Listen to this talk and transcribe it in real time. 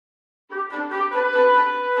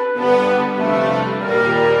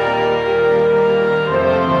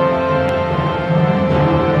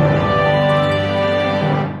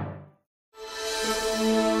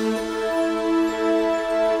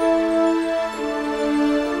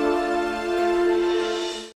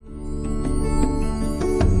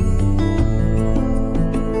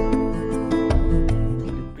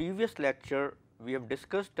lecture we have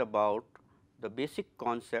discussed about the basic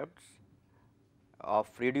concepts of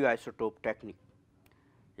radioisotope technique.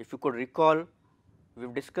 If you could recall, we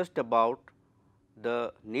have discussed about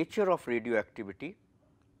the nature of radioactivity,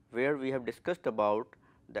 where we have discussed about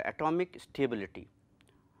the atomic stability.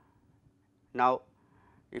 Now,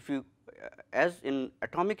 if you as in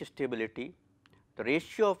atomic stability, the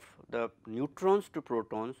ratio of the neutrons to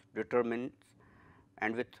protons determines,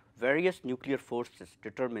 and with various nuclear forces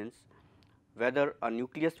determines whether a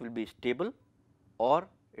nucleus will be stable or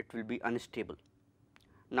it will be unstable.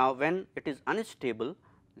 Now, when it is unstable,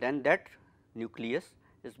 then that nucleus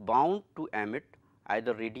is bound to emit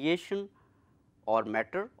either radiation or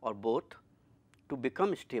matter or both to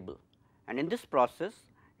become stable, and in this process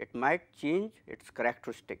it might change its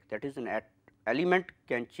characteristic, that is, an element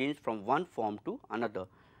can change from one form to another,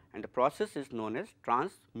 and the process is known as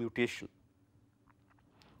transmutation.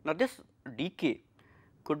 Now, this decay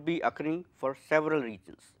could be occurring for several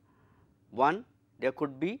reasons. One, there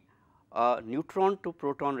could be a neutron to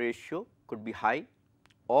proton ratio could be high,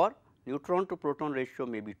 or neutron to proton ratio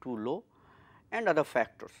may be too low, and other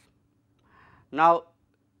factors. Now,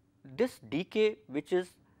 this decay, which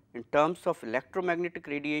is in terms of electromagnetic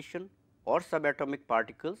radiation or subatomic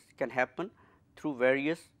particles, can happen through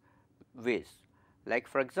various ways. Like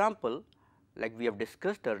for example, like we have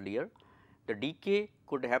discussed earlier, the decay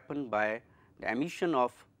could happen by the emission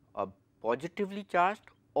of a positively charged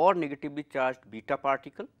or negatively charged beta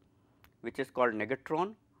particle, which is called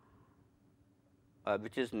negatron,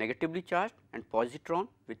 which is negatively charged, and positron,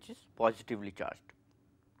 which is positively charged.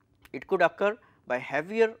 It could occur by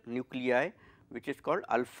heavier nuclei, which is called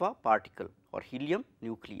alpha particle or helium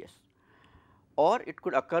nucleus, or it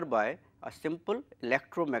could occur by a simple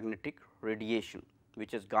electromagnetic radiation,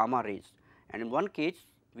 which is gamma rays, and in one case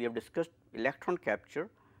we have discussed electron capture,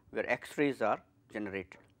 where X-rays are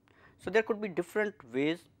generated. So, there could be different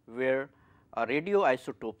ways where a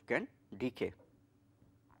radioisotope can decay.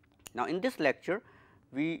 Now, in this lecture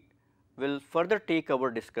we will further take our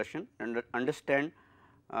discussion and understand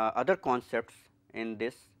other concepts in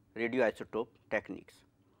this radioisotope techniques.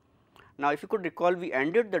 Now, if you could recall, we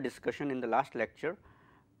ended the discussion in the last lecture,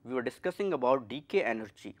 we were discussing about decay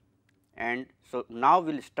energy, and so now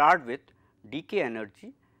we will start with decay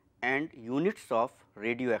energy and units of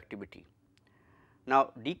radioactivity.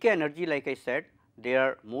 Now, decay energy, like I said, they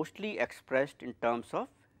are mostly expressed in terms of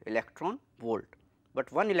electron volt,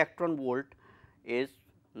 but 1 electron volt is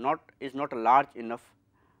not a large enough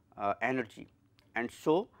energy, and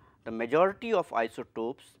so the majority of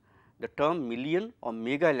isotopes, the term million or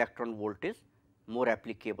mega electron volt is more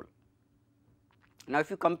applicable. Now, if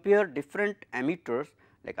you compare different emitters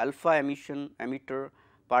like alpha emission emitter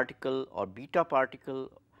particle or beta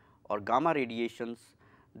particle or gamma radiations,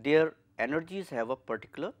 their energies have a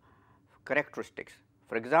particular characteristics.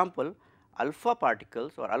 For example, alpha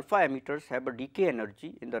particles or alpha emitters have a decay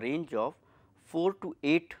energy in the range of 4 to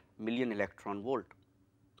 8 million electron volt,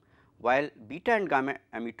 while beta and gamma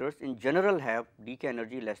emitters in general have decay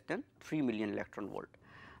energy less than 3 million electron volt.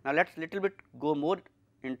 Now, let us little bit go more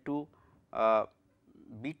into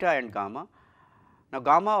beta and gamma. Now,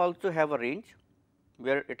 gamma also have a range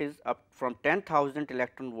where it is up from 10,000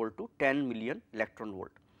 electron volt to 10 million electron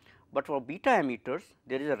volt, but for beta emitters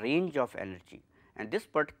there is a range of energy, and this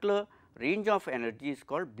particular range of energy is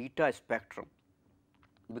called beta spectrum,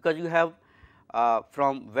 because you have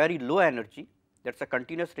from very low energy, that is a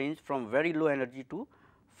continuous range from very low energy to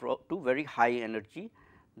very high energy,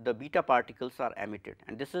 the beta particles are emitted,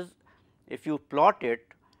 and this is, if you plot it,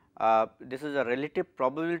 this is a relative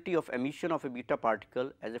probability of emission of a beta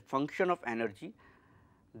particle as a function of energy,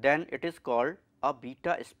 then it is called a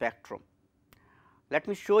beta spectrum. Let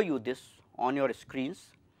me show you this on your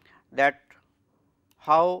screens, that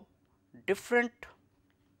how different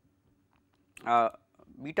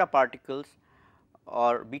beta particles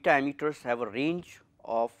or beta emitters have a range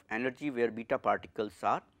of energy where beta particles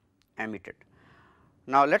are emitted.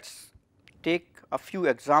 Now, let us take a few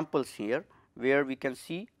examples here, where we can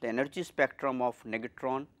see the energy spectrum of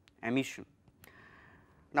negatron emission.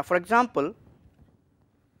 Now, for example,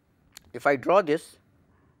 if I draw this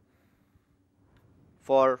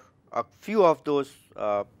for a few of those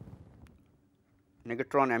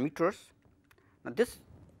negatron emitters, now this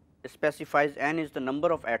specifies n is the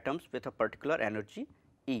number of atoms with a particular energy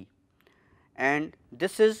E, and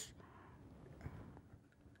this is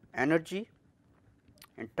energy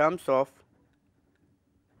in terms of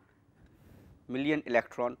million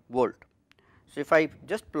electron volt. So, if I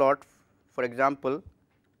just plot, for example,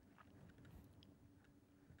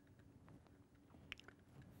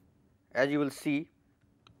 as you will see,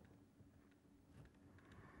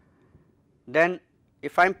 then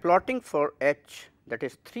if I am plotting for H, that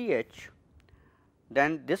is 3H,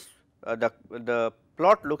 then this the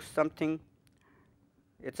plot looks something,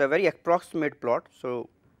 it is a very approximate plot. So,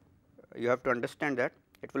 you have to understand that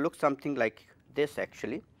it will look something like this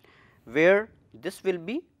actually, where this will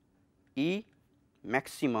be E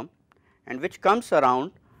maximum and which comes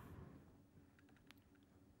around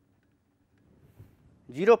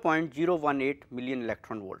 0.018 million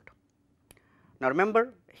electron volt. Now,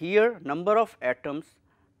 remember here number of atoms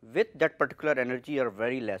with that particular energy are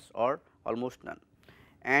very less or almost none,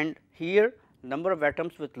 and here number of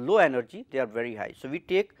atoms with low energy they are very high. So, we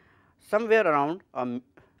take somewhere around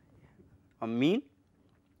a mean,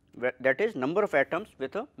 that is number of atoms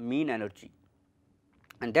with a mean energy,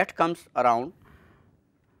 and that comes around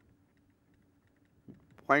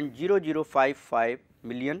 0.0055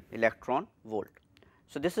 million electron volt.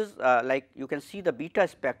 So, this is like you can see the beta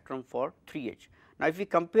spectrum for 3H. Now, if we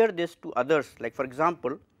compare this to others, like for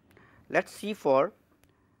example, let us see for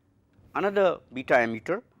another beta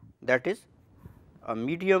emitter, that is a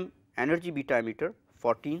medium energy beta emitter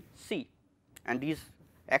 14C, and these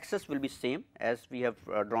axes will be same as we have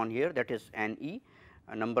drawn here, that is Ne,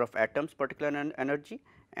 a number of atoms particular energy,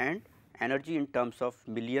 and energy in terms of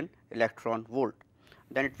million electron volt.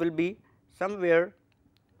 Then it will be somewhere,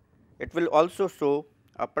 it will also show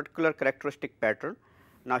a particular characteristic pattern.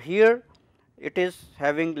 Now, here it is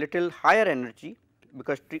having little higher energy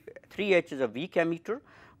because 3H is a weak emitter,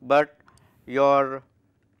 but your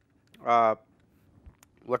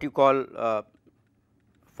what you call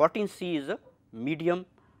 14C is a medium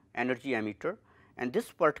energy emitter, and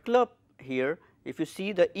this particular here, if you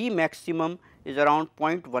see the E maximum is around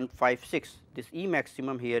 0.156, this E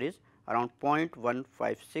maximum here is around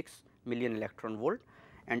 0.156 million electron volt,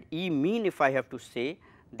 and E mean if I have to say,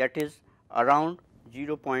 that is around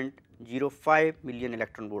 0.05 million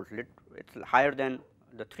electron volt. It is higher than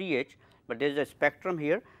the 3H, but there is a spectrum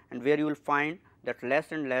here, and where you will find that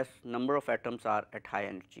less and less number of atoms are at high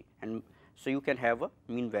energy, and so you can have a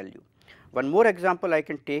mean value. One more example I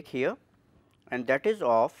can take here, and that is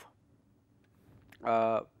of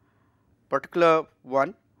particular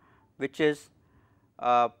one which is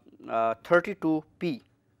 32P.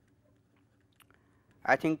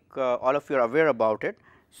 I think all of you are aware about it.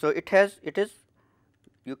 So, it is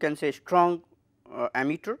you can say strong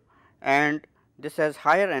emitter, and this has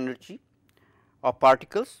higher energy of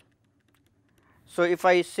particles. So, if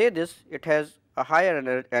I say this, it has a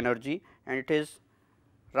higher energy and it is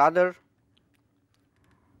rather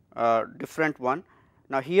different one.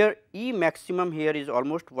 Now, here E maximum here is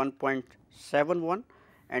almost 1.71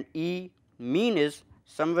 and E mean is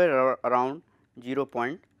somewhere around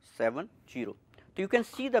 0.70. So, you can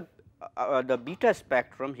see the beta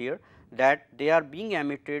spectrum here, that they are being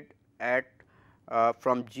emitted at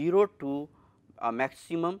from 0 to a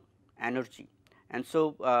maximum energy, and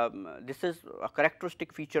so this is a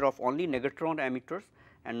characteristic feature of only negatron emitters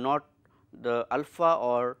and not the alpha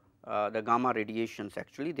or the gamma radiations.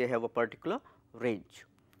 Actually, they have a particular range.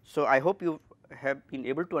 So, I hope you have been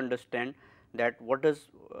able to understand that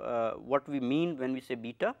what we mean when we say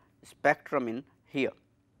beta spectrum in here.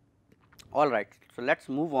 All right. So, let us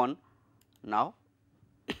move on now.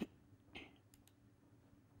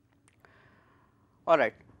 All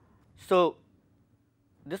right. So,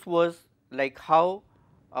 this was like how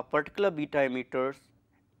a particular beta emitters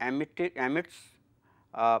emits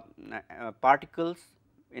particles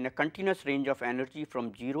in a continuous range of energy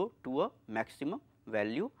from 0 to a maximum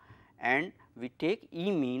value, and we take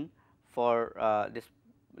E mean for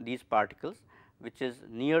these particles, which is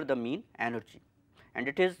near the mean energy, and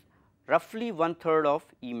it is roughly 1/3 of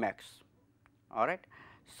E max. All right.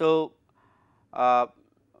 So,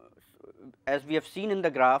 as we have seen in the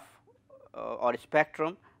graph or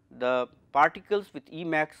spectrum, the particles with E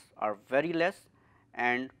max are very less,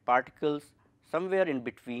 and particles somewhere in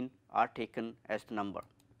between are taken as the number.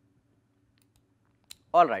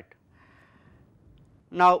 All right.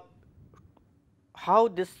 Now, how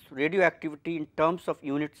this radioactivity in terms of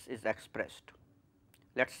units is expressed?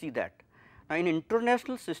 Let us see that. Now, in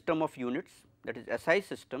international system of units, that is SI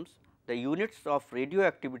systems, the units of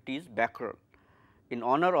radioactivity is becquerel, in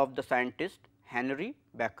honor of the scientist Henry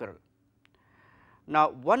Becquerel. Now,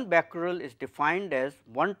 1 becquerel is defined as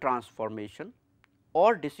 1 transformation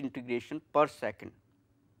or disintegration per second,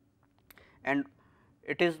 and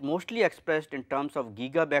it is mostly expressed in terms of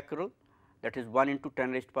gigabecquerel, that is 1 into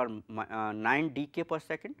 10 raised to power 9 decay per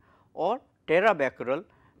second, or terabecquerel,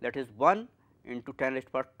 that is 1 into 10 raised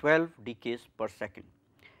to power 12 decays per second,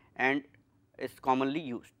 and is commonly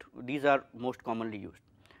used. These are most commonly used.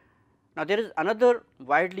 Now, there is another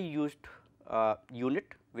widely used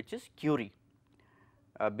unit which is Curie.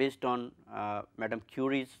 based on Madame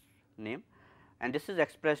Curie's name, and this is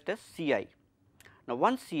expressed as Ci. Now,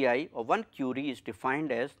 1 Ci or 1 Curie is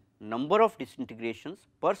defined as number of disintegrations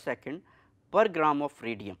per second per gram of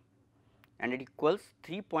radium, and it equals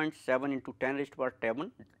 3.7 into 10 raised to power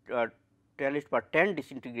 10 10 raised to power 10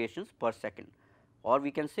 disintegrations per second, or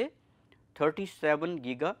we can say 37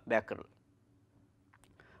 gigabecquerel.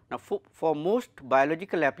 Now, for most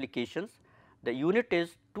biological applications, the unit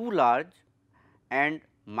is too large and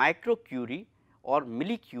microcurie or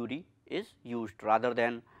millicurie is used rather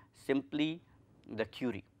than simply the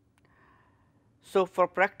curie. So, for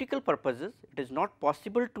practical purposes, it is not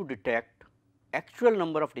possible to detect actual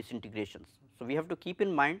number of disintegrations. So, we have to keep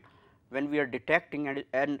in mind when we are detecting,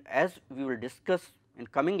 and as we will discuss in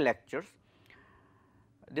coming lectures,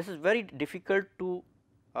 this is very difficult to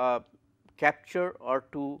capture or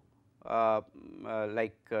to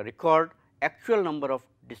record actual number of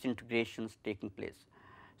disintegrations taking place.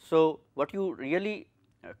 So, what you really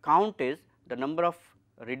count is the number of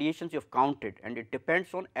radiations you have counted, and it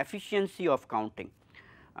depends on efficiency of counting,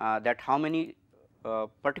 that how many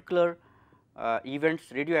particular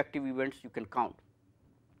events, radioactive events you can count.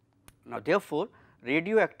 Now, therefore,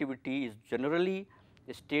 radioactivity is generally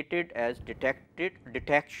stated as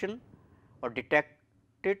detection or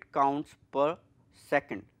detected counts per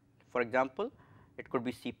second. For example, it could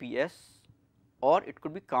be CPS or it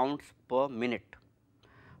could be counts per minute.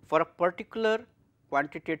 For a particular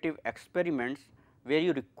quantitative experiments where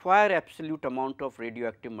you require absolute amount of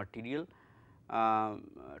radioactive material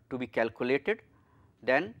to be calculated,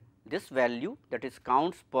 then this value, that is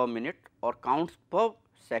counts per minute or counts per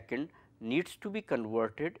second, needs to be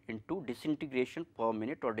converted into disintegration per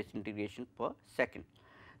minute or disintegration per second.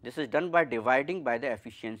 This is done by dividing by the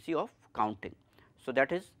efficiency of counting. So,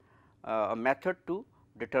 that is a method to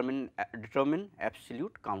determine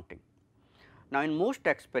absolute counting. Now, in most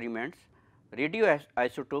experiments,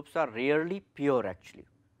 radioisotopes are rarely pure actually.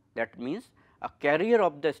 That means, a carrier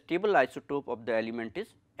of the stable isotope of the element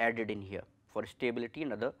is added in here for stability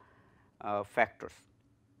and other factors.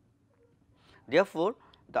 Therefore,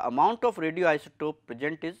 the amount of radioisotope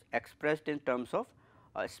present is expressed in terms of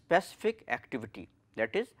a specific activity,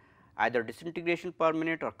 that is either disintegration per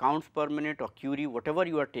minute or counts per minute or Curie, whatever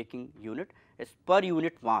you are taking unit is per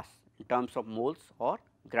unit mass in terms of moles or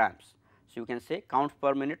grams. So, you can say counts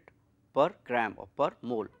per minute per gram or per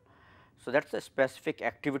mole. So, that is a specific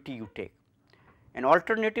activity you take. An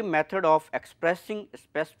alternative method of expressing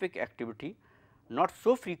specific activity not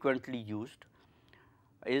so frequently used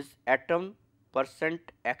is atom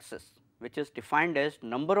percent excess, which is defined as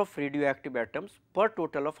number of radioactive atoms per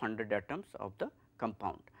total of 100 atoms of the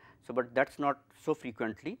compound. So, but that is not so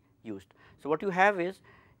frequently used. So, what you have is,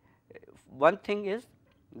 one thing is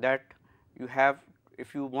that you have,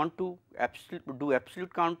 if you want to do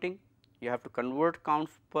absolute counting, you have to convert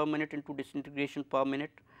counts per minute into disintegration per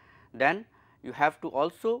minute. Then you have to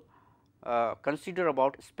also consider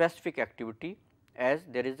about specific activity, as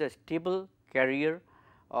there is a stable carrier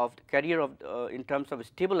of in terms of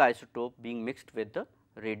stable isotope being mixed with the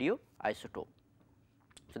radioisotope.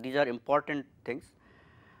 So, these are important things.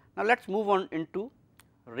 Now, let us move on into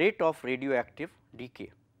rate of radioactive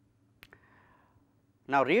decay.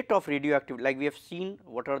 Now, rate of radioactive, like we have seen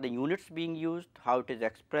what are the units being used, how it is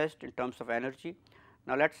expressed in terms of energy.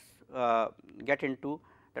 Now, let us get into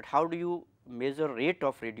that how do you measure rate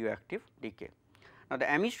of radioactive decay. Now,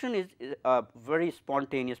 the emission is a very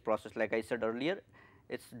spontaneous process, like I said earlier.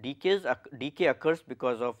 Its decay occurs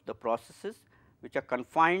because of the processes which are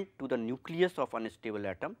confined to the nucleus of unstable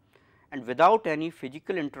atom and without any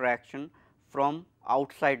physical interaction from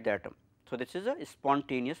outside the atom. So, this is a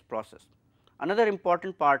spontaneous process. Another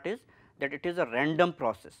important part is that it is a random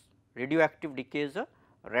process. Radioactive decay is a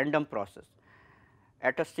random process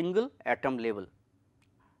at a single atom level.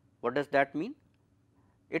 What does that mean?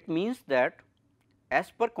 It means that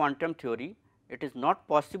as per quantum theory, it is not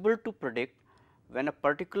possible to predict when a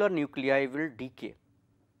particular nuclei will decay,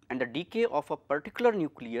 and the decay of a particular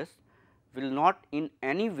nucleus will not in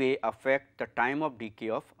any way affect the time of decay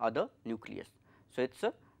of other nucleus. So, it is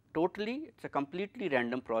a completely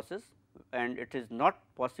random process, and it is not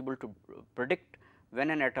possible to predict when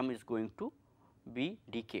an atom is going to be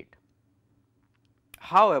decayed.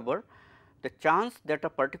 However, the chance that a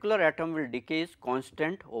particular atom will decay is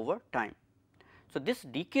constant over time. So, this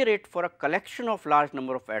decay rate for a collection of large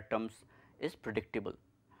number of atoms is predictable,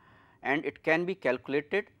 and it can be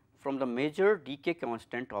calculated from the measured decay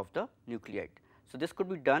constant of the nuclide. So, this could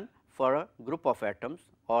be done for a group of atoms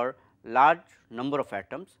or large number of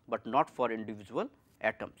atoms, but not for individual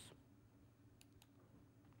atoms.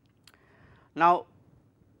 Now,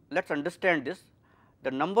 let us understand this.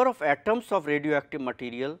 the number of atoms of radioactive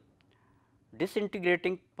material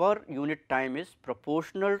disintegrating per unit time is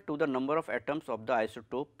proportional to the number of atoms of the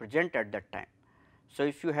isotope present at that time. So,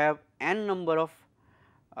 if you have n number of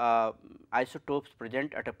isotopes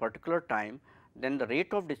present at a particular time, then the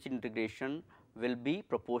rate of disintegration will be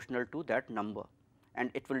proportional to that number, and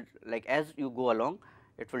it will, like as you go along,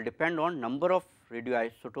 it will depend on number of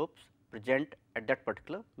radioisotopes present at that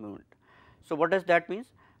particular moment. So, what does that means?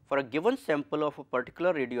 For a given sample of a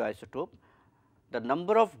particular radioisotope, the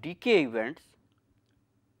number of decay events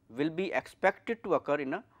will be expected to occur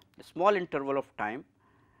in a small interval of time,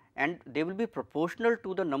 and they will be proportional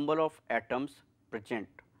to the number of atoms present.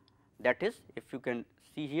 That is, if you can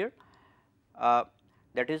see here,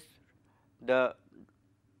 that is the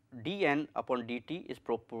dN upon dt is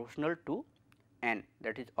proportional to n,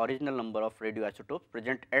 that is original number of radioisotopes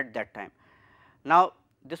present at that time. Now,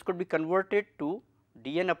 this could be converted to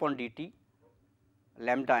dN upon dt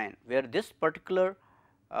lambda n, where this particular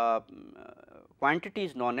quantity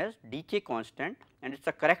is known as decay constant, and it is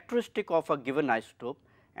a characteristic of a given isotope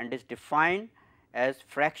and is defined as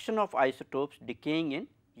fraction of isotopes decaying in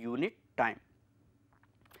unit time.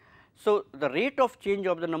 So, the rate of change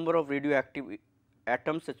of the number of radioactive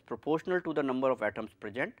atoms is proportional to the number of atoms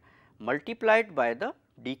present multiplied by the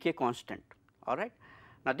decay constant. All right.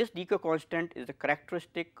 Now, this decay constant is a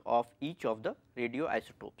characteristic of each of the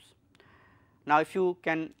radioisotopes. Now, if you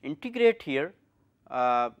can integrate here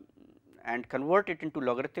and convert it into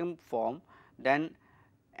logarithm form, then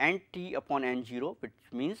n t upon n 0, which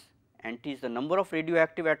means n t is the number of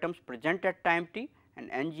radioactive atoms present at time t, and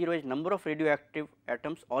n 0 is number of radioactive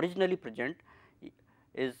atoms originally present,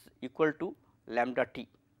 is equal to lambda t.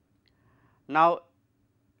 Now,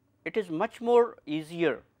 it is much more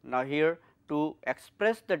easier now here to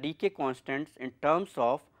express the decay constants in terms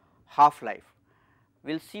of half life.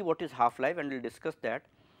 We will see what is half life and we will discuss that.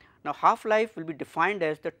 Now, half life will be defined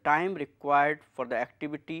as the time required for the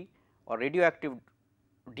activity or radioactive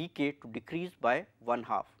decay to decrease by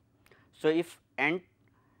 1/2. So, if n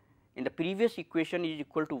in the previous equation is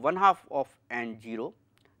equal to 1/2 of n 0,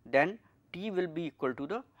 then t will be equal to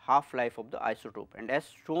the half life of the isotope, and as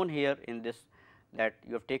shown here in this, that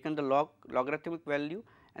you have taken the logarithmic value,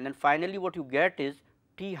 and then finally what you get is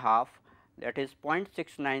t half, that is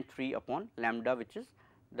 0.693 upon lambda, which is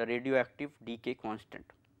the radioactive decay constant.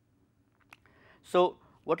 So,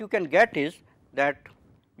 what you can get is that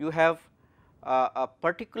you have a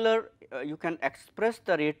particular you can express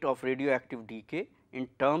the rate of radioactive decay in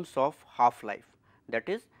terms of half life, that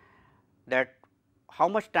is that how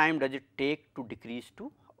much time does it take to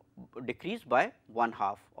decrease by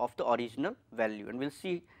 1/2 of the original value, and we will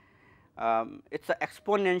see it is an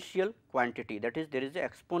exponential quantity, that is there is a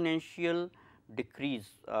exponential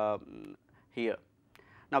decrease here.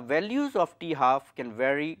 Now, values of t half can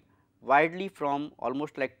vary widely from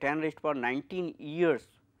almost like 10 raised to power 19 years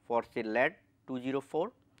for say lead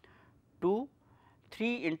 204 to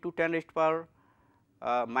 3 into 10 raised to power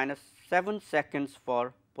 -7 seconds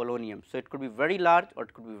for polonium. So, it could be very large or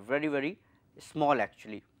it could be very small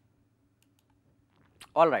actually.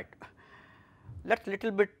 All right. Let us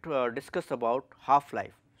little bit discuss about half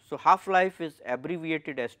life. So, half life is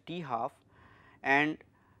abbreviated as t half, and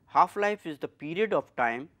half life is the period of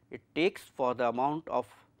time it takes for the amount of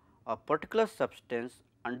a particular substance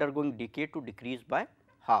undergoing decay to decrease by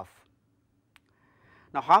half.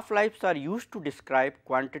 Now, half lives are used to describe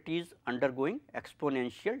quantities undergoing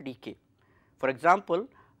exponential decay. For example,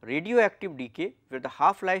 radioactive decay, where the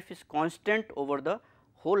half life is constant over the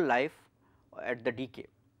whole life at the decay.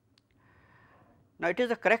 Now, it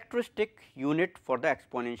is a characteristic unit for the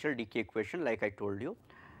exponential decay equation, like I told you,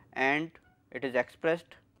 and it is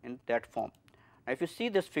expressed in that form. Now, if you see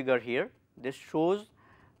this figure here, this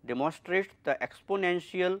demonstrates the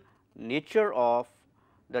exponential nature of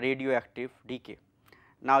the radioactive decay.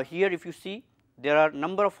 Now, here if you see, there are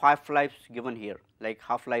number of half lives given here, like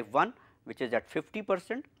half life 1, which is at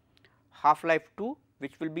 50%, half life 2,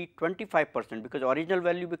 which will be 25%, because original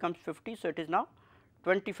value becomes 50. So, it is now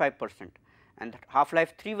 25%, and half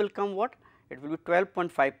life 3 will come what? It will be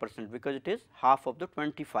 12.5%, because it is half of the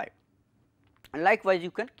 25, and likewise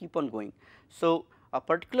you can keep on going. So, a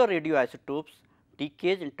particular radioisotopes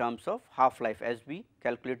decays in terms of half life as we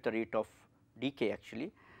calculate the rate of decay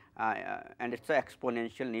actually, and it is the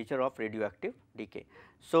exponential nature of radioactive decay.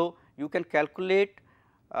 So, you can calculate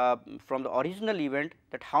from the original event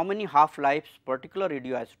that how many half lives particular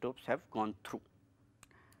radioisotopes have gone through.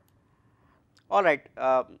 All right,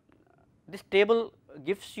 this table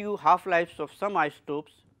gives you half lives of some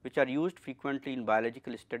isotopes which are used frequently in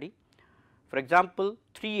biological study. For example,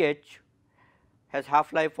 3H has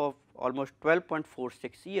half life of almost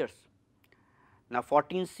 12.46 years. Now,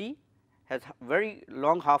 14C has very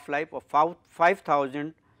long half life of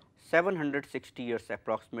 5760 years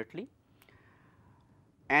approximately.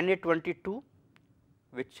 Na22,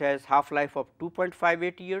 which has half life of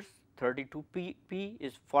 2.58 years, 32P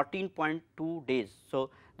is 14.2 days. So,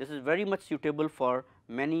 this is very much suitable for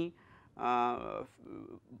many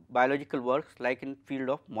biological works like in field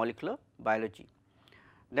of molecular biology.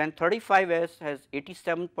 Then 35S has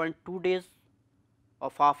 87.2 days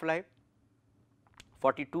of half life,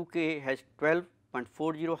 42K has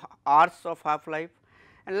 12.40 hours of half life,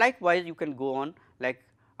 and likewise you can go on, like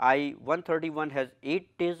I-131 has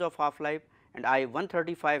 8 days of half life and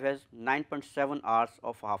I-135 has 9.7 hours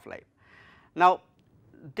of half life. Now,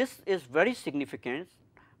 this is very significant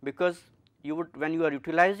because you would, when you are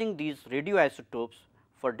utilizing these radioisotopes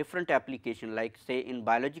for different application, like say in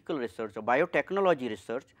biological research or biotechnology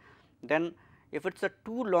research, then if it is a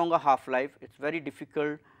too long a half life, it is very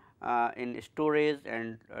difficult in storage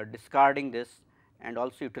and discarding this and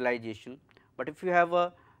also utilization. But if you have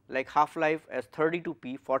a like half life as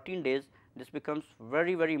 32P 14 days, this becomes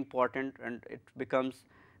very important and it becomes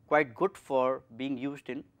quite good for being used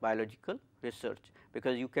in biological research,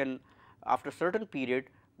 because you can after certain period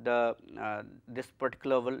the this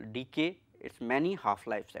particular will decay its many half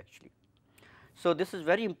lives actually. So, this is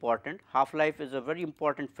very important. Half life is a very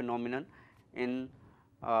important phenomenon in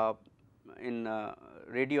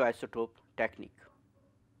radioisotope technique.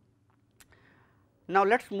 Now,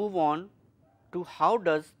 let us move on to how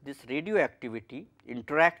does this radioactivity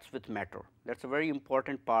interacts with matter. That is a very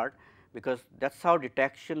important part, because that is how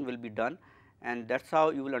detection will be done, and that is how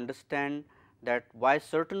you will understand that why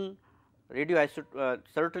certain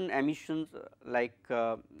certain emissions like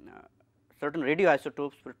certain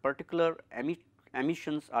radioisotopes with particular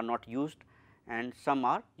emissions are not used and some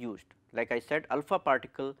are used. Like I said, alpha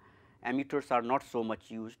particle emitters are not so much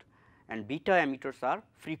used and beta emitters are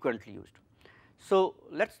frequently used. So,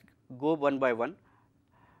 let us go one by one.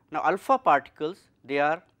 Now, alpha particles, they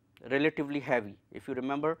are relatively heavy. If you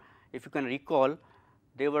remember, if you can recall,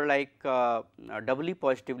 they were like doubly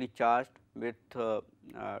positively charged with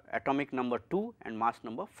atomic number 2 and mass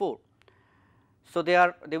number 4. So,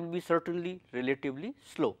 they will be certainly relatively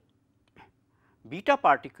slow. Beta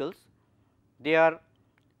particles, they are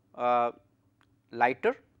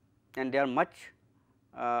lighter and they are much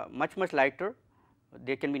lighter.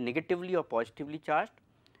 They can be negatively or positively charged,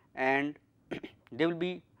 and they will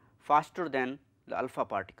be faster than the alpha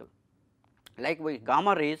particle. Likewise,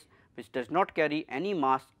 gamma rays, which does not carry any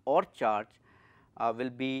mass or charge, will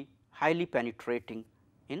be highly penetrating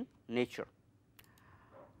in nature.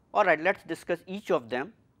 All right, let us discuss each of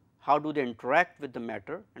them. How do they interact with the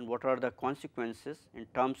matter and what are the consequences in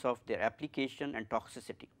terms of their application and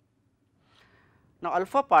toxicity. Now,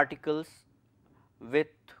 alpha particles with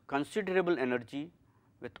considerable energy,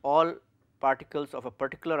 with all particles of a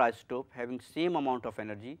particular isotope having same amount of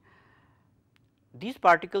energy, these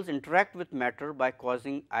particles interact with matter by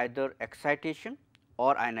causing either excitation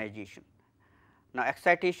or ionization. Now,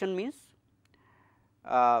 excitation means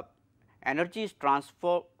energy is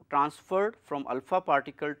transferred from alpha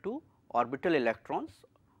particle to orbital electrons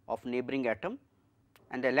of neighboring atom,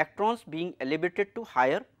 and the electrons being elevated to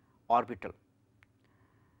higher orbital,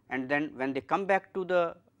 and then when they come back to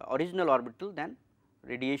the original orbital, then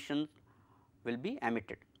radiation will be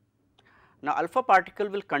emitted. Now, alpha particle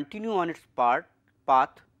will continue on its path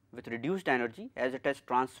with reduced energy, as it has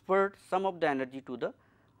transferred some of the energy to the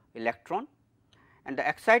electron, and the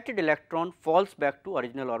excited electron falls back to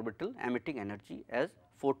original orbital, emitting energy as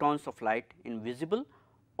photons of light in visible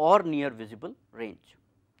or near visible range.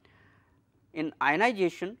 In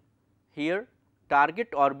ionization, here target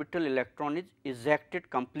orbital electron is ejected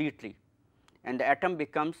completely and the atom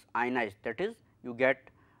becomes ionized, that is, you get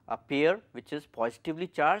a pair which is positively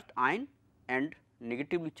charged ion and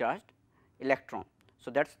negatively charged electron.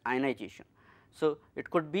 So, that is ionization. So, it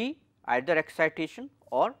could be either excitation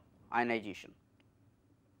or ionization.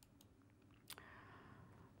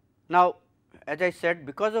 Now, as I said,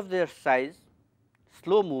 because of their size,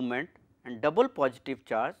 slow movement and double positive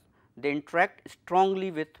charge, they interact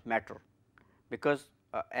strongly with matter, because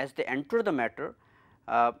as they enter the matter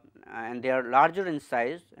and they are larger in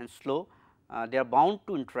size and slow, they are bound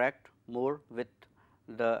to interact more with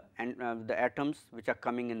the atoms which are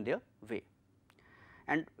coming in their way.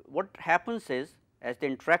 And what happens is, as they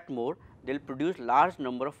interact more, they will produce large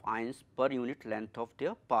number of ions per unit length of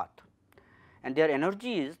their path, and their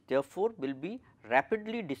energy is therefore will be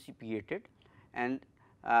rapidly dissipated, and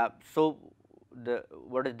so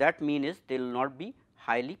what does that mean is they will not be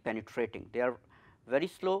highly penetrating. They are very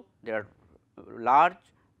slow, they are large,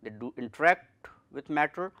 they do interact with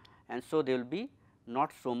matter, and so they will be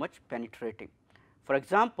not so much penetrating. For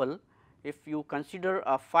example, if you consider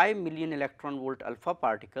a 5 million electron volt alpha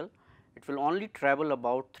particle, it will only travel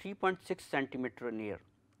about 3.6 centimeter in air,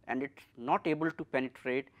 and it is not able to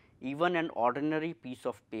penetrate even an ordinary piece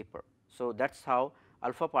of paper. So, that is how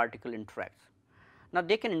alpha particle interacts. Now,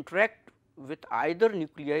 they can interact with either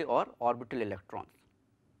nuclei or orbital electrons.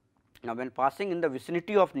 Now, when passing in the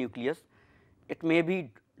vicinity of nucleus, it may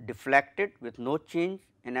be deflected with no change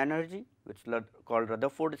in energy, which is called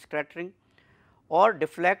Rutherford scattering, or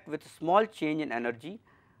deflect with small change in energy,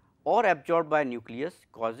 or absorbed by nucleus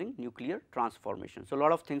causing nuclear transformation. So, a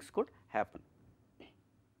lot of things could happen.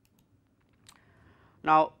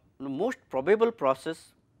 Now, the most probable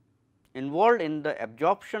process involved in the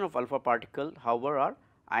absorption of alpha particle, however, are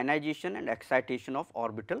ionization and excitation of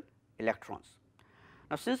orbital electrons.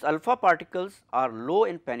 Now, since alpha particles are low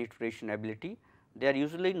in penetration ability, they are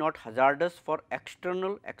usually not hazardous for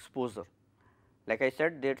external exposure. Like I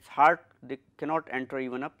said, it is hard, they cannot enter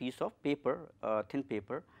even a piece of paper, thin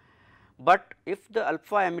paper, but if the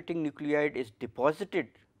alpha emitting nuclide is deposited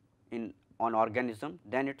in on organism,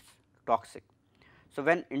 then it is toxic. So,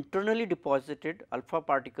 when internally deposited, alpha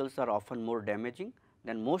particles are often more damaging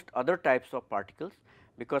than most other types of particles,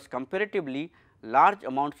 because comparatively large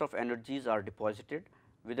amounts of energies are deposited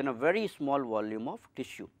within a very small volume of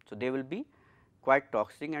tissue. So, they will be quite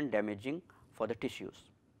toxic and damaging for the tissues.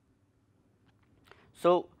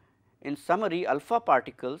 So, in summary, alpha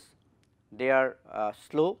particles, they are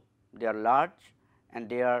slow, they are large, and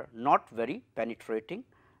they are not very penetrating,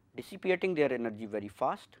 dissipating their energy very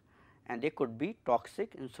fast, and they could be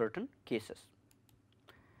toxic in certain cases.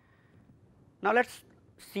 Now, let us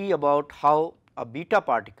see about how a beta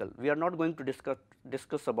particle, we are not going to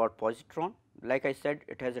discuss about positron. Like I said,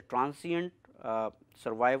 it has a transient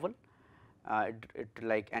survival, it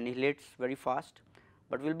like annihilates very fast,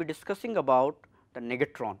 but we will be discussing about the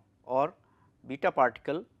negatron or beta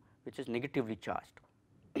particle which is negatively charged.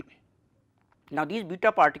 Now, these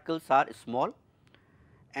beta particles are small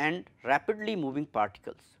and rapidly moving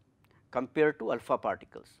particles compared to alpha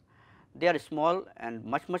particles. They are small and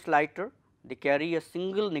much lighter, they carry a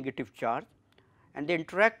single negative charge, and they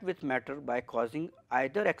interact with matter by causing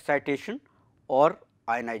either excitation or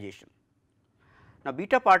ionization. Now,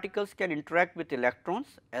 beta particles can interact with electrons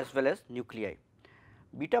as well as nuclei.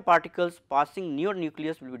 Beta particles passing near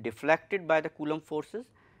nucleus will be deflected by the Coulomb forces,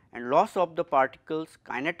 and loss of the particle's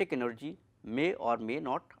kinetic energy may or may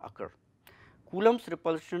not occur. Coulomb's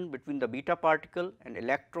repulsion between the beta particle and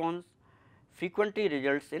electrons frequently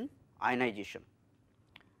results in ionization.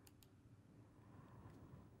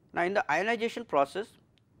 Now, in the ionization process,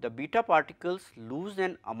 the beta particles lose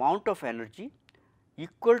an amount of energy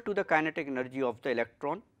equal to the kinetic energy of the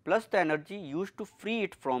electron plus the energy used to free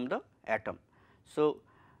it from the atom. So,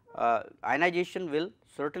 ionization will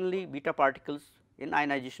certainly, beta particles in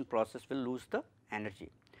ionization process will lose the energy.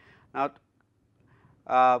 Now,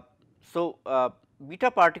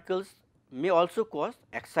 beta particles may also cause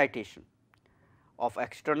excitation of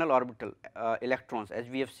external orbital electrons, as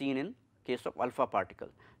we have seen in case of alpha particle.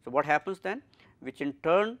 So, what happens then, which in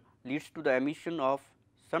turn leads to the emission of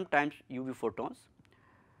sometimes UV photons.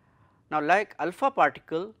 Now, like alpha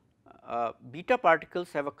particle, beta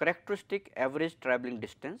particles have a characteristic average travelling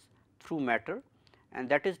distance through matter, and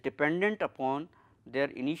that is dependent upon their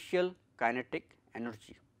initial kinetic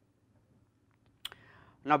energy.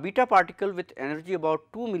 Now, beta particle with energy about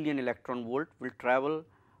 2 million electron volt will travel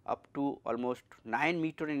up to almost 9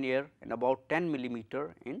 meter in air and about 10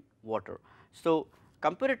 millimeter in water. So,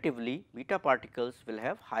 comparatively beta particles will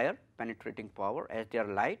have higher penetrating power as they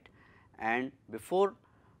are light, and before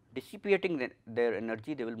dissipating their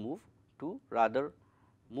energy they will move to rather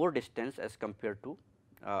more distance as compared to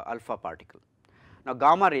alpha particle. Now,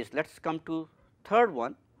 gamma rays, let us come to third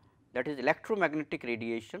one, that is electromagnetic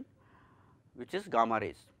radiation, which is gamma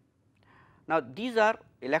rays. Now, these are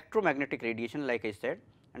electromagnetic radiation, like I said,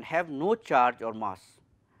 and have no charge or mass.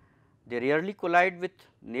 They rarely collide with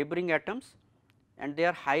neighboring atoms and they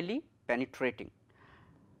are highly penetrating.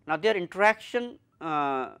 Now, their interaction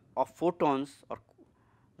of photons or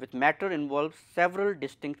with matter involves several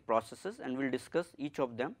distinct processes, and we will discuss each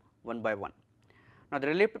of them one by one. Now, the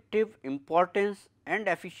relative importance and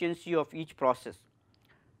efficiency of each process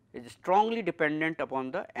is strongly dependent upon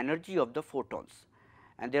the energy of the photons,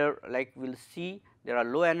 and there, like we will see, there are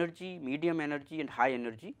low energy, medium energy and high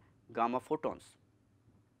energy gamma photons,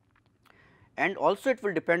 and also it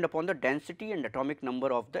will depend upon the density and atomic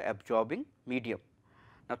number of the absorbing medium.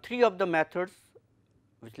 Now, three of the methods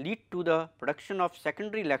which lead to the production of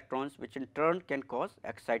secondary electrons, which in turn can cause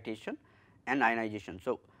excitation and ionization.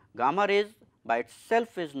 So, Gamma rays by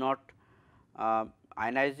itself is not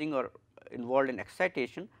ionizing or involved in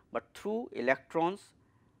excitation, but through electrons,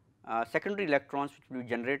 secondary electrons which will be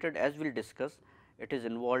generated, as we will discuss, it is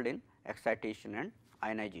involved in excitation and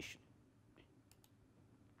ionization.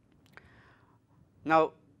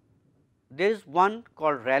 Now, there is one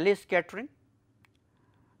called Rayleigh scattering.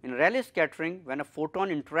 In Rayleigh scattering, when a photon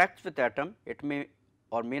interacts with atom, it may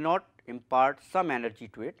or may not impart some energy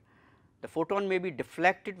to it. The photon may be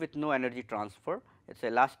deflected with no energy transfer, it is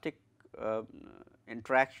elastic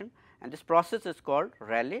interaction, and this process is called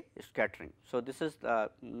Rayleigh scattering. So, this is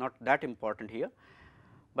not that important here,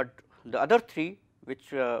 but the other three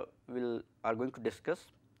which we are going to discuss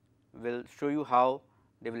will show you how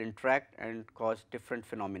they will interact and cause different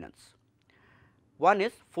phenomena. One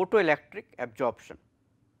is photoelectric absorption.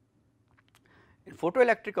 In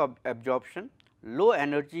photoelectric absorption, low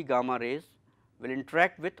energy gamma rays will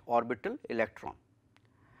interact with orbital electron.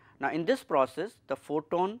 Now, in this process, the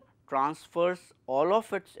photon transfers all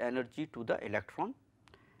of its energy to the electron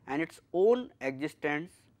and its own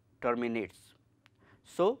existence terminates.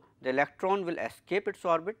 So, the electron will escape its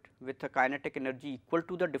orbit with a kinetic energy equal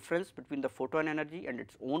to the difference between the photon energy and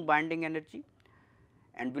its own binding energy,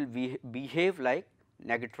 and will behave like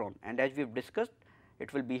negatron, and as we have discussed,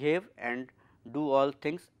 it will behave and do all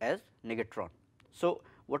things as negatron. So,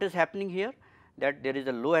 what is happening here, that there is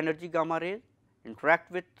a low energy gamma ray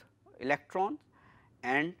interact with electrons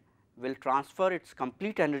and will transfer its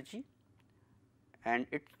complete energy, and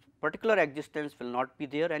its particular existence will not be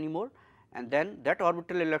there anymore, and then that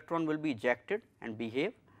orbital electron will be ejected and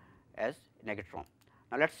behave as negatron.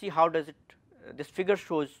 Now, let us see how does it, this figure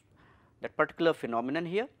shows that particular phenomenon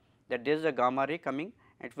here, that there is a gamma ray coming,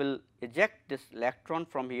 it will eject this electron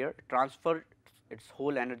from here, transfer its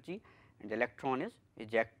whole energy, and the electron is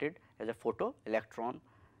ejected as a photo electron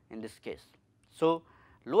in this case. So,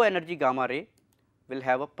 low energy gamma ray will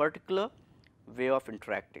have a particular way of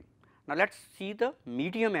interacting. Now, let us see the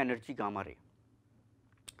medium energy gamma ray.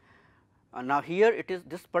 Now, here it is,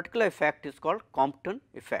 this particular effect is called Compton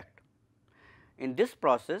effect. In this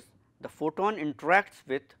process, the photon interacts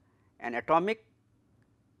with an atomic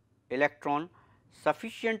electron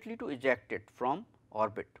sufficiently to eject it from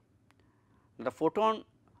orbit. The photon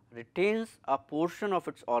retains a portion of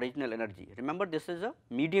its original energy. Remember, this is a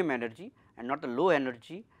medium energy and not a low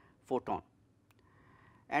energy photon,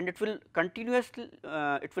 and it will continuously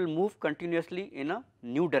it will move continuously in a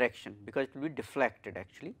new direction, because it will be deflected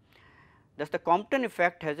actually. Thus, the Compton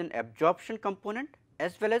effect has an absorption component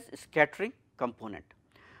as well as scattering component.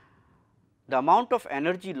 The amount of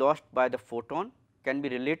energy lost by the photon can be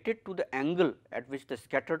related to the angle at which the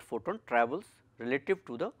scattered photon travels relative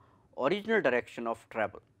to the original direction of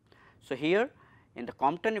travel. So, here in the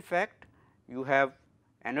Compton effect, you have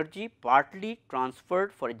energy partly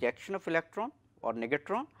transferred for ejection of electron or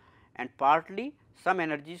negatron, and partly some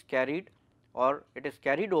energy is carried, or it is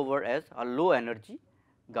carried over as a low energy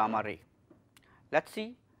gamma ray. Let us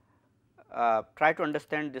see, try to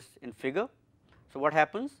understand this in figure. So, what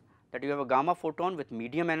happens, that you have a gamma photon with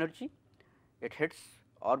medium energy, it hits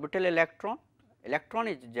orbital electron, electron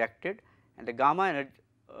is ejected, and the gamma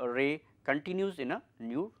ray continues in a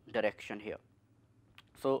new direction here.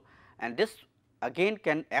 So, and this again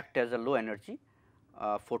can act as a low energy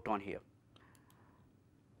photon here.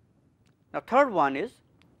 Now, third one is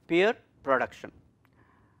pair production.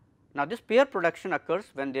 Now, this pair production occurs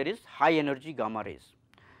when there is high energy gamma rays.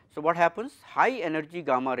 So, what happens, high energy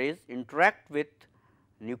gamma rays interact with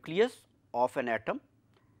nucleus of an atom,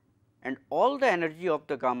 and all the energy of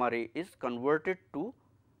the gamma ray is converted to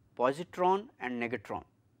positron and negatron.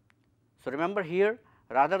 So, remember here,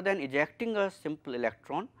 rather than ejecting a simple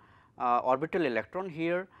electron, orbital electron,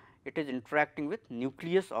 here it is interacting with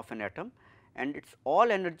nucleus of an atom, and its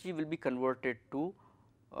all energy will be converted to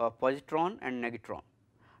positron and negatron.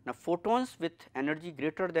 Now, photons with energy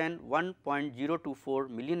greater than 1.024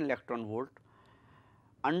 million electron volt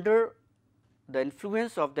under the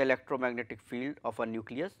influence of the electromagnetic field of a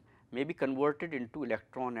nucleus may be converted into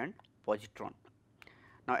electron and positron.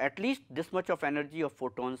 Now, at least this much of energy of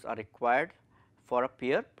photons are required for a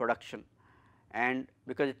pair production, and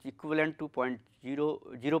because it is equivalent to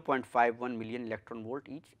 0.51 million electron volt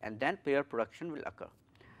each, and then pair production will occur.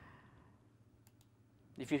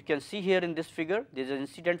 If you can see here in this figure, there is an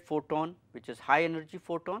incident photon which is high energy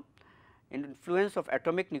photon. In influence of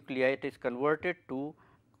atomic nuclei, it is converted to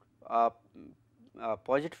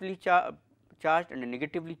positively charged and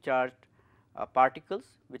negatively charged particles,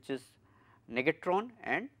 which is negatron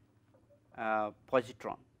and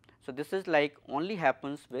positron. So, this is like only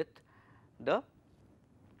happens with the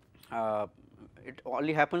it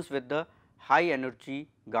only happens with the high energy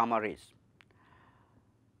gamma rays.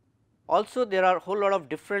 Also there are a whole lot of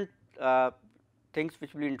different things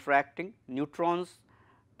which will be interacting. Neutrons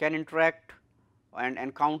can interact and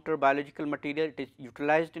encounter biological material. It is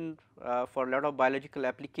utilized in for a lot of biological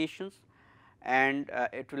applications, and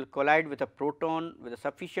it will collide with a proton with a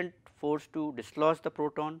sufficient force to dislodge the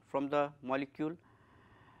proton from the molecule.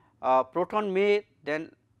 Proton may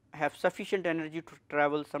then have sufficient energy to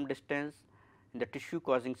travel some distance in the tissue,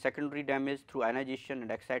 causing secondary damage through ionization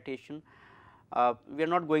and excitation. We are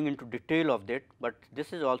not going into detail of that, but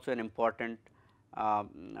this is also an important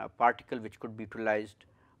particle which could be utilized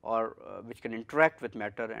or which can interact with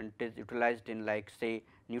matter, and it is utilized in like say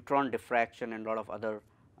neutron diffraction and lot of other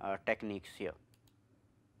techniques here.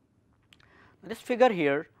 This figure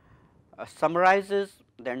here summarizes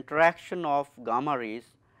the interaction of gamma rays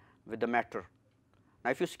with the matter.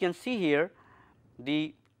 Now, if you can see here,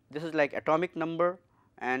 this is like atomic number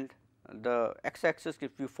and the x axis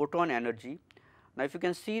gives you photon energy. Now, if you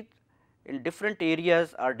can see in different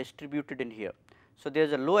areas are distributed in here. So, there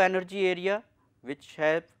is a low energy area which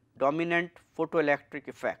have dominant photoelectric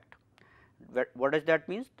effect. What does that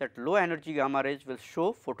mean? That low energy gamma rays will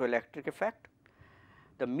show photoelectric effect.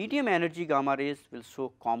 The medium energy gamma rays will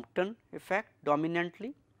show Compton effect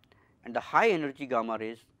dominantly, and the high energy gamma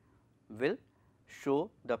rays will show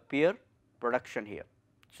the pair production here.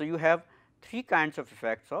 So, you have three kinds of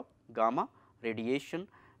effects of gamma radiation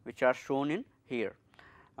which are shown in here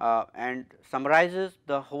and summarizes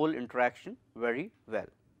the whole interaction very well.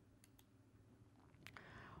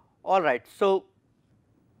 All right. So,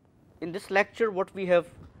 in this lecture what we have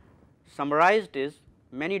summarized is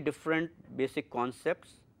many different basic concepts.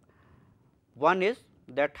 One is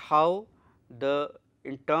that how the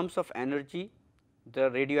in terms of energy the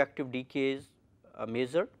radioactive decay is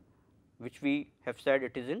measured, which we have said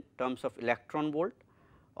it is in terms of electron volt,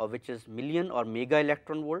 or which is million or mega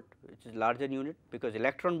electron volt, which is larger unit, because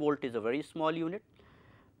electron volt is a very small unit.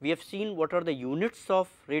 We have seen what are the units of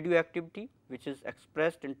radioactivity, which is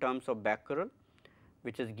expressed in terms of becquerel,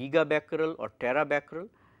 which is gigabecquerel or terabecquerel,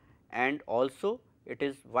 and also it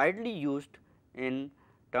is widely used in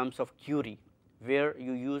terms of Curie, where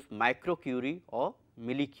you use microcurie or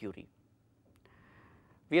millicurie.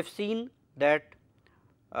 We have seen that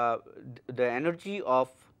the energy of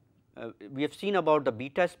we have seen about the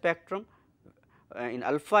beta spectrum. In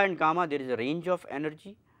alpha and gamma there is a range of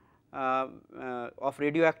energy of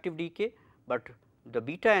radioactive decay, but the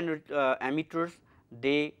beta emitters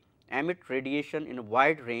they emit radiation in a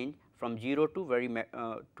wide range from 0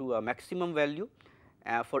 to to a maximum value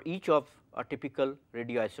for each of a typical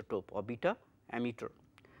radioisotope or beta emitter.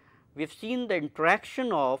 We have seen the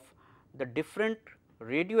interaction of the different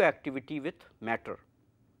radioactivity with matter,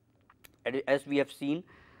 as we have seen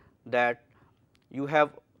that you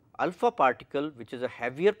have alpha particle which is a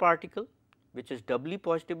heavier particle which is doubly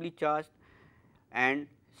positively charged and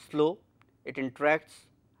slow. It interacts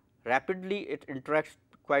rapidly, it interacts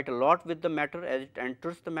quite a lot with the matter as it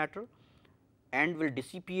enters the matter and will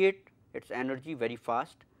dissipate its energy very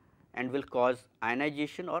fast and will cause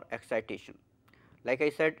ionization or excitation. Like I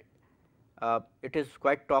said, it is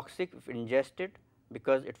quite toxic if ingested,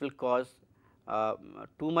 because it will cause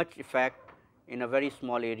too much effect in a very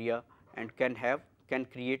small area and can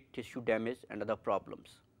create tissue damage and other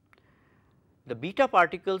problems. The beta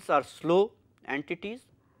particles are slow entities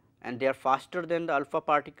and they are faster than the alpha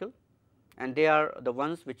particle, and they are the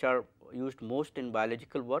ones which are used most in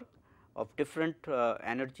biological work of different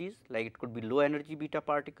energies, like it could be low energy beta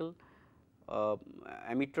particle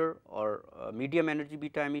emitter or medium energy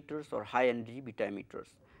beta emitters or high energy beta emitters,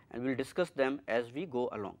 and we will discuss them as we go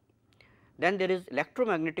along. Then there is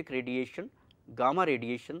electromagnetic radiation, gamma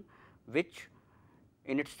radiation, which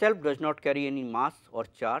in itself does not carry any mass or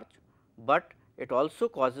charge, but it also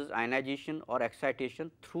causes ionization or excitation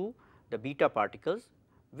through the beta particles,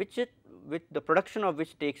 which the production of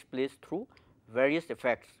which takes place through various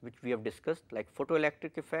effects which we have discussed, like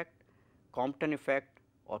photoelectric effect, Compton effect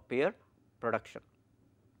or pair production.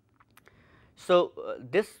 So,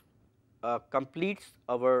 this completes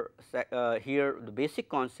our here the basic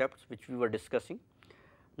concepts which we were discussing.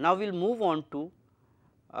 Now, we will move on to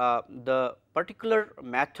the particular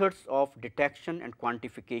methods of detection and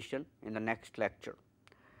quantification in the next lecture.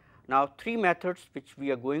 Now, three methods which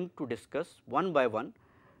we are going to discuss one by one,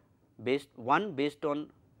 based on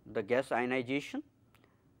the gas ionization,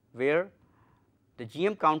 where the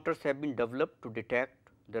GM counters have been developed to detect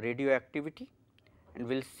the radioactivity, and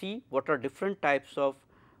we will see what are different types of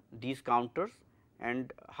these counters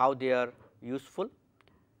and how they are useful.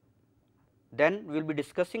 Then we will be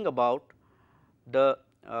discussing about the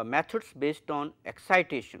methods based on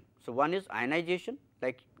excitation. So, one is ionization,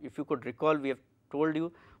 like if you could recall, we have told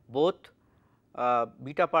you both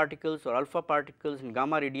beta particles or alpha particles in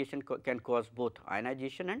gamma radiation can cause both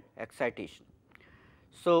ionization and excitation.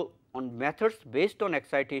 So, on methods based on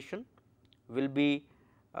excitation will be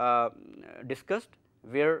discussed,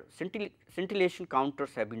 where scintillation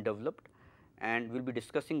counters have been developed, and we will be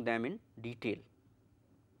discussing them in detail.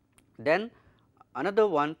 Then another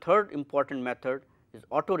one, third important method is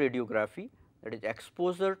autoradiography, that is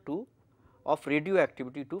exposure of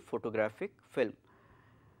radioactivity to photographic film,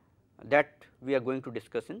 that we are going to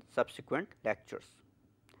discuss in subsequent lectures.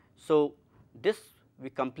 So, this we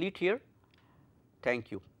complete here.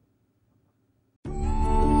 Thank you.